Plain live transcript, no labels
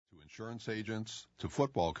insurance agents, to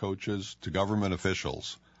football coaches, to government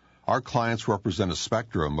officials. Our clients represent a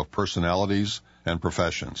spectrum of personalities and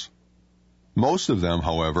professions. Most of them,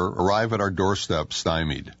 however, arrive at our doorstep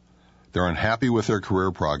stymied. They're unhappy with their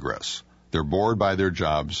career progress. They're bored by their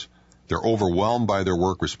jobs. They're overwhelmed by their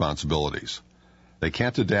work responsibilities. They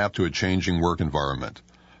can't adapt to a changing work environment.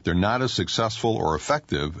 They're not as successful or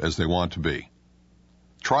effective as they want to be.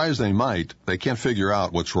 Try as they might, they can't figure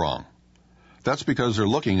out what's wrong. That's because they're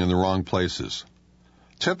looking in the wrong places.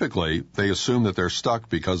 Typically, they assume that they're stuck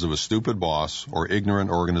because of a stupid boss or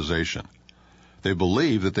ignorant organization. They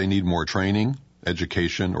believe that they need more training,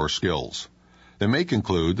 education, or skills. They may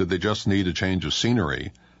conclude that they just need a change of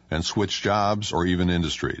scenery and switch jobs or even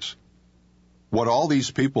industries. What all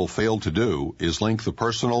these people fail to do is link the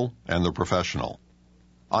personal and the professional.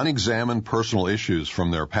 Unexamined personal issues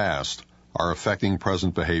from their past are affecting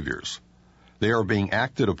present behaviors. They are being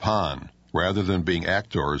acted upon rather than being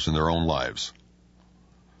actors in their own lives.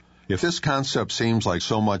 If this concept seems like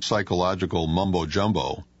so much psychological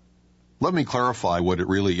mumbo-jumbo, let me clarify what it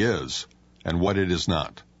really is and what it is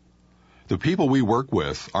not. The people we work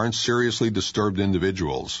with aren't seriously disturbed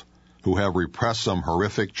individuals who have repressed some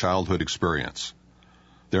horrific childhood experience.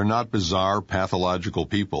 They're not bizarre, pathological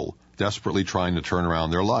people desperately trying to turn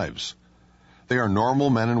around their lives. They are normal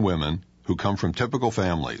men and women who come from typical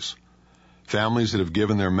families that have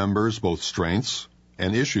given their members both strengths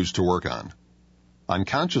and issues to work on.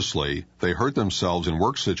 Unconsciously, they hurt themselves in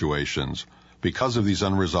work situations because of these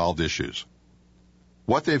unresolved issues.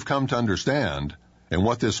 What they've come to understand, and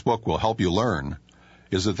what this book will help you learn,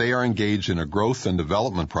 is that they are engaged in a growth and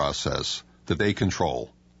development process that they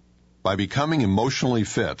control. By becoming emotionally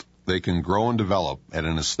fit, they can grow and develop at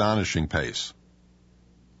an astonishing pace.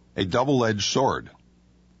 A double-edged sword.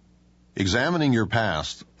 Examining your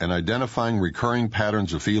past and identifying recurring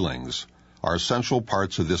patterns of feelings are essential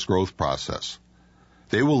parts of this growth process.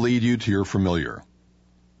 They will lead you to your familiar.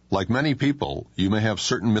 Like many people, you may have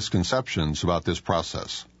certain misconceptions about this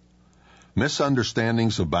process.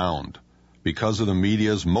 Misunderstandings abound because of the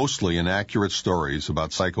media's mostly inaccurate stories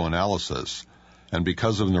about psychoanalysis and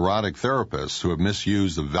because of neurotic therapists who have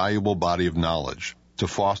misused a valuable body of knowledge to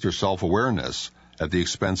foster self-awareness at the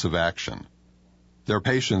expense of action. Their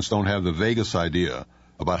patients don't have the vaguest idea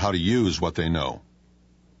about how to use what they know.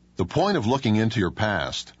 The point of looking into your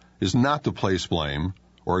past is not to place blame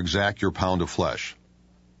or exact your pound of flesh.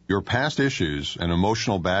 Your past issues and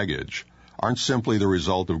emotional baggage aren't simply the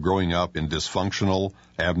result of growing up in dysfunctional,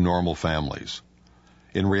 abnormal families.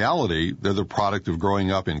 In reality, they're the product of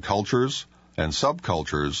growing up in cultures and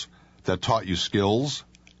subcultures that taught you skills,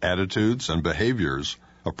 attitudes, and behaviors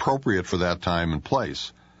appropriate for that time and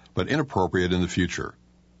place, but inappropriate in the future.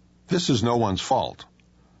 This is no one's fault.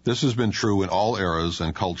 This has been true in all eras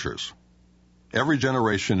and cultures. Every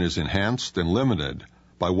generation is enhanced and limited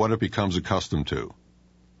by what it becomes accustomed to.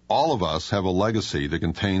 All of us have a legacy that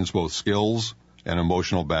contains both skills and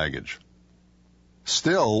emotional baggage.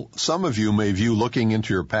 Still, some of you may view looking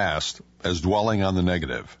into your past as dwelling on the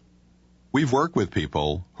negative. We've worked with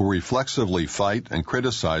people who reflexively fight and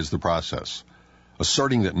criticize the process,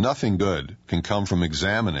 asserting that nothing good can come from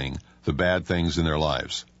examining the bad things in their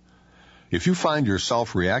lives. If you find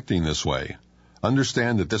yourself reacting this way,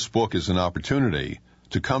 understand that this book is an opportunity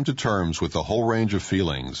to come to terms with the whole range of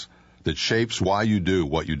feelings that shapes why you do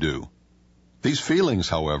what you do. These feelings,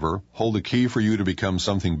 however, hold the key for you to become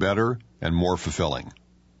something better and more fulfilling.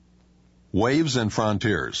 Waves and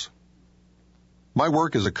frontiers. My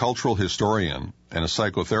work as a cultural historian and a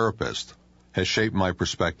psychotherapist has shaped my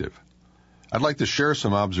perspective. I'd like to share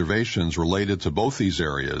some observations related to both these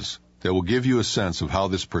areas that will give you a sense of how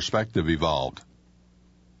this perspective evolved.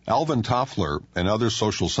 Alvin Toffler and other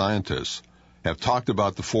social scientists have talked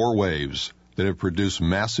about the 4 waves that have produced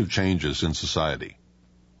massive changes in society.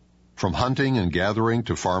 From hunting and gathering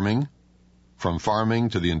to farming, from farming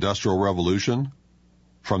to the Industrial Revolution,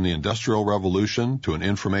 from the Industrial Revolution to an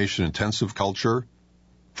information-intensive culture,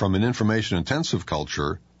 from an information-intensive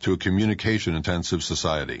culture to a communication-intensive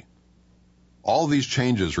society. All these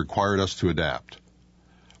changes required us to adapt.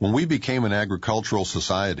 When we became an agricultural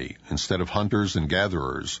society instead of hunters and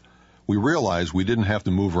gatherers, we realized we didn't have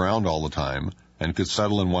to move around all the time and could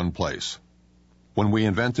settle in one place. When we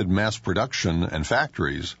invented mass production and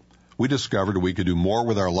factories, we discovered we could do more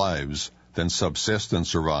with our lives than subsist and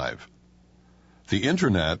survive. The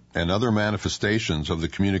Internet and other manifestations of the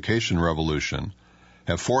communication revolution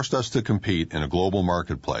have forced us to compete in a global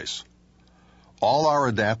marketplace. All our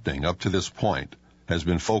adapting up to this point has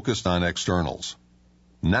been focused on externals.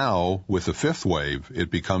 Now, with the 5th wave, it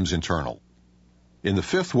becomes internal. In the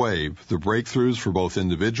 5th wave, the breakthroughs for both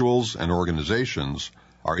individuals and organizations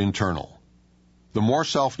are internal. The more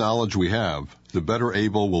self-knowledge we have, the better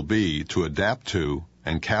able we'll be to adapt to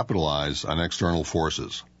and capitalize on external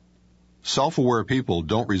forces. Self-aware people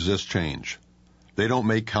don't resist change. They don't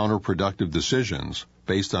make counterproductive decisions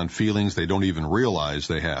based on feelings they don't even realize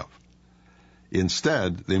they have.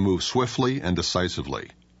 Instead, they move swiftly and decisively.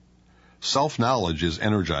 Self-knowledge is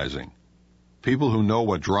energizing. People who know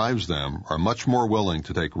what drives them are much more willing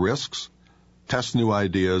to take risks, test new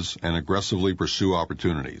ideas, and aggressively pursue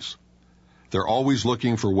opportunities. They're always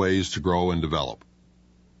looking for ways to grow and develop.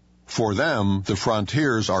 For them, the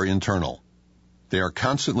frontiers are internal. They are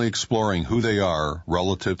constantly exploring who they are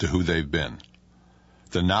relative to who they've been.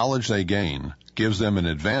 The knowledge they gain gives them an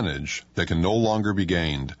advantage that can no longer be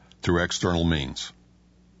gained through external means.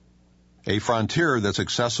 A frontier that's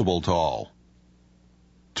accessible to all.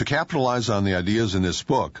 To capitalize on the ideas in this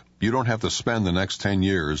book, you don't have to spend the next 10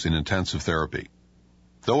 years in intensive therapy.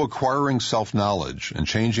 Though acquiring self-knowledge and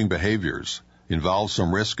changing behaviors involves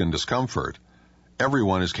some risk and discomfort,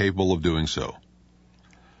 everyone is capable of doing so.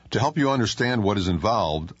 To help you understand what is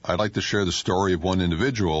involved, I'd like to share the story of one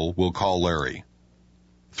individual we'll call Larry.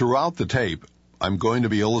 Throughout the tape, I'm going to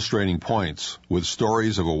be illustrating points with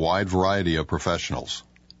stories of a wide variety of professionals.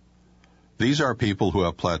 These are people who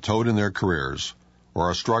have plateaued in their careers or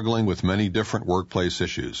are struggling with many different workplace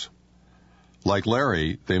issues. Like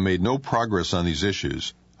Larry, they made no progress on these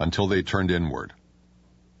issues until they turned inward.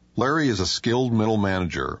 Larry is a skilled middle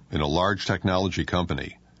manager in a large technology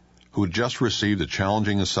company who had just received a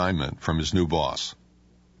challenging assignment from his new boss.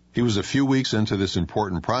 He was a few weeks into this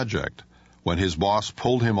important project when his boss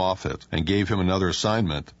pulled him off it and gave him another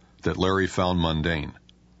assignment that Larry found mundane.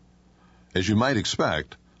 As you might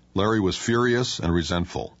expect, Larry was furious and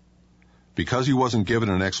resentful. Because he wasn't given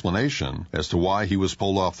an explanation as to why he was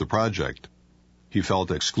pulled off the project, he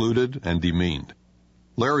felt excluded and demeaned.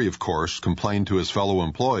 Larry, of course, complained to his fellow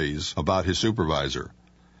employees about his supervisor,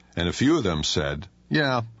 and a few of them said,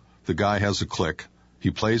 "Yeah, the guy has a clique.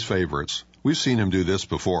 He plays favorites. We've seen him do this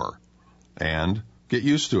before." And, "Get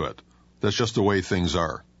used to it. That's just the way things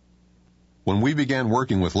are." When we began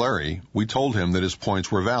working with Larry, we told him that his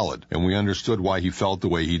points were valid, and we understood why he felt the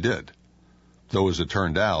way he did. Though, as it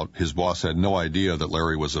turned out, his boss had no idea that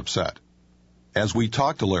Larry was upset. As we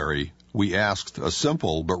talked to Larry, we asked a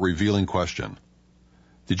simple but revealing question.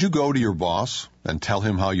 Did you go to your boss and tell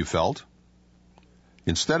him how you felt?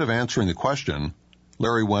 Instead of answering the question,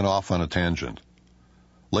 Larry went off on a tangent.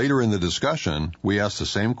 Later in the discussion, we asked the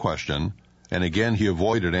same question, and again he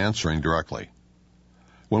avoided answering directly.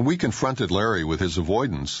 When we confronted Larry with his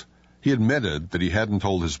avoidance, he admitted that he hadn't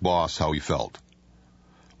told his boss how he felt.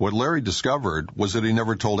 What Larry discovered was that he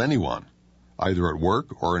never told anyone, either at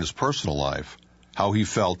work or in his personal life, how he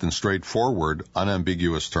felt in straightforward,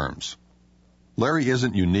 unambiguous terms. Larry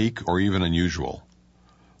isn't unique or even unusual.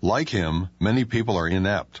 Like him, many people are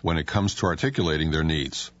inept when it comes to articulating their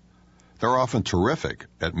needs. They're often terrific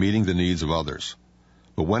at meeting the needs of others,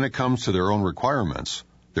 but when it comes to their own requirements,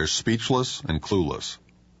 they're speechless and clueless.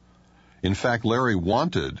 In fact, Larry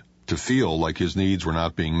wanted to feel like his needs were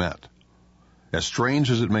not being met. As strange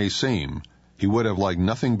as it may seem, he would have liked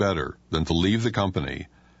nothing better than to leave the company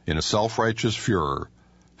in a self-righteous furor,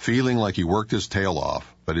 feeling like he worked his tail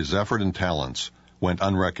off, but his effort and talents went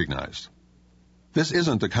unrecognized. This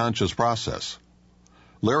isn't a conscious process.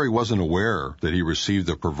 Larry wasn't aware that he received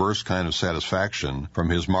a perverse kind of satisfaction from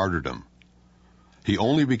his martyrdom. He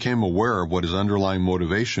only became aware of what his underlying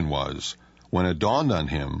motivation was when it dawned on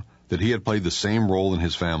him that he had played the same role in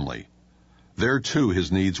his family. There, too,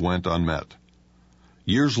 his needs went unmet.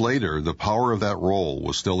 Years later, the power of that role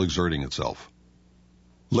was still exerting itself.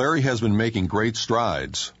 Larry has been making great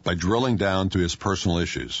strides by drilling down to his personal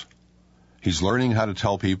issues. He's learning how to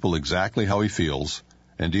tell people exactly how he feels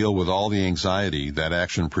and deal with all the anxiety that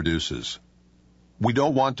action produces. We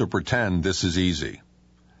don't want to pretend this is easy.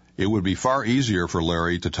 It would be far easier for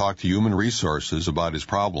Larry to talk to human resources about his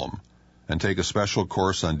problem and take a special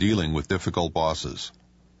course on dealing with difficult bosses.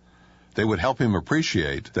 They would help him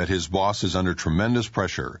appreciate that his boss is under tremendous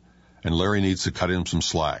pressure and Larry needs to cut him some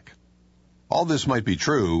slack. All this might be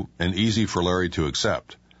true and easy for Larry to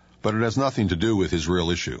accept, but it has nothing to do with his real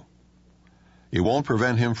issue. It won't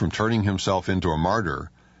prevent him from turning himself into a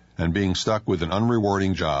martyr and being stuck with an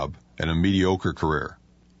unrewarding job and a mediocre career.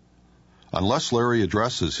 Unless Larry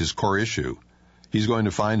addresses his core issue, he's going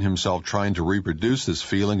to find himself trying to reproduce this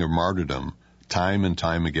feeling of martyrdom time and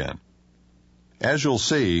time again. As you'll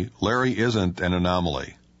see, Larry isn't an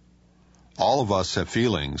anomaly. All of us have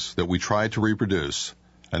feelings that we try to reproduce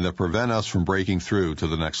and that prevent us from breaking through to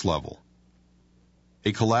the next level.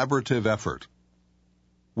 A collaborative effort.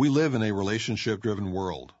 We live in a relationship-driven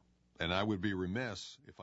world, and I would be remiss if